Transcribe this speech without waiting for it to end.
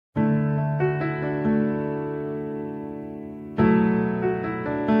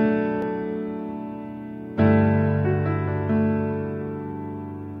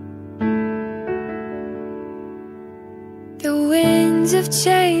winds of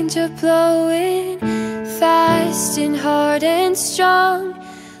change are blowing fast and hard and strong,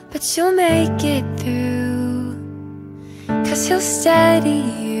 but you'll make it through, 'cause He'll steady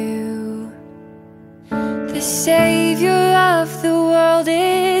you. The Savior of the world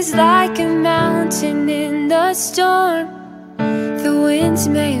is like a mountain in the storm. The winds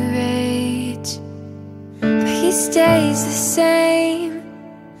may rage, but He stays the same.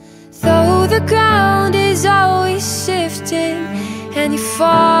 Though the ground is always shifting and you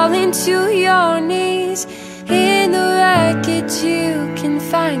fall into your knees, in the wreckage you can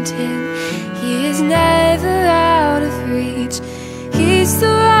find Him. He is never out of reach. He's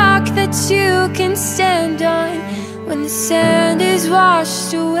the rock that you can stand on when the sand is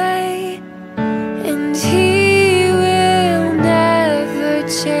washed away, and He will never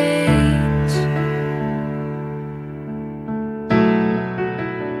change.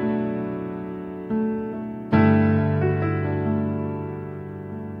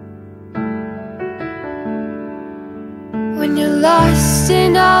 When you're lost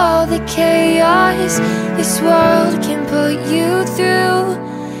in all the chaos this world can put you through,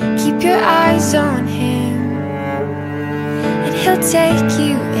 keep your eyes on Him, and He'll take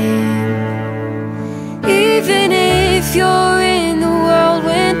you in. Even if you're in the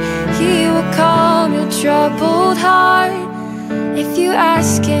whirlwind, He will calm your troubled heart. If you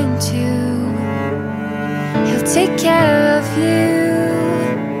ask Him to, He'll take care of you.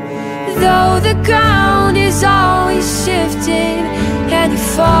 Though the ground is always shifting and you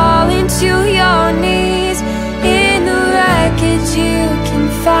fall into your knees, in the wreckage you can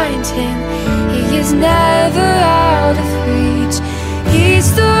find Him. He is never out of reach. He's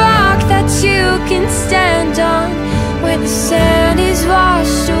the rock that you can stand on when the sand is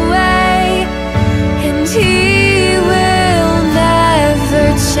washed away, and He will never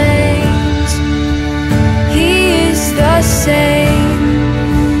change. He is the same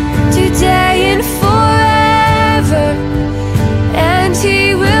today and forever, and He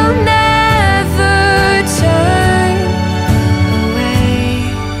will never turn away.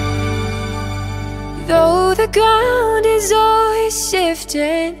 Though the ground is always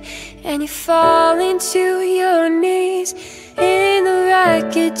shifting and you fall into your knees, in the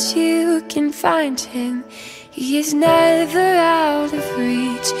wreckage you can find Him. He is never out of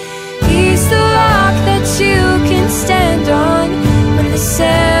reach. He's the rock that you can stand on when the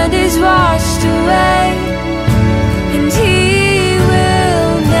sand is washed away.